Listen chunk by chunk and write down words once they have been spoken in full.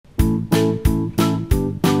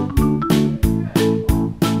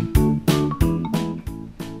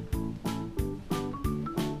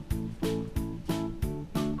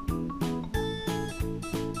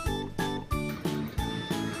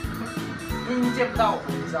乎见不到我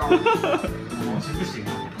们，你知道吗？我是不行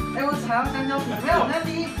啊。哎，我踩到香蕉皮，没有，我在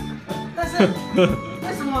第一，但是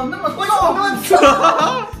为什么那么重？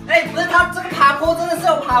哎，不是，他这个爬坡真的是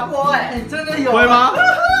有爬坡哎，真的有。会吗？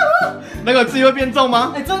那个自己会变重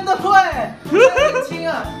吗？哎，真的会，很轻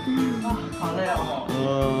啊。啊，好累哦。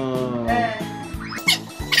哎。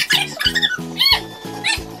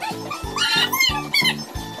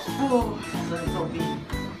不，这里作弊。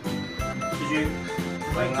继续。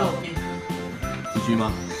作弊。继续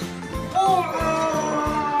吗？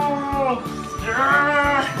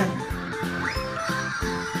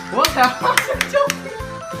我踩到香蕉皮，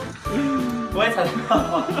我也踩到，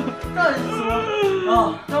到底是什么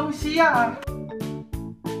东西呀？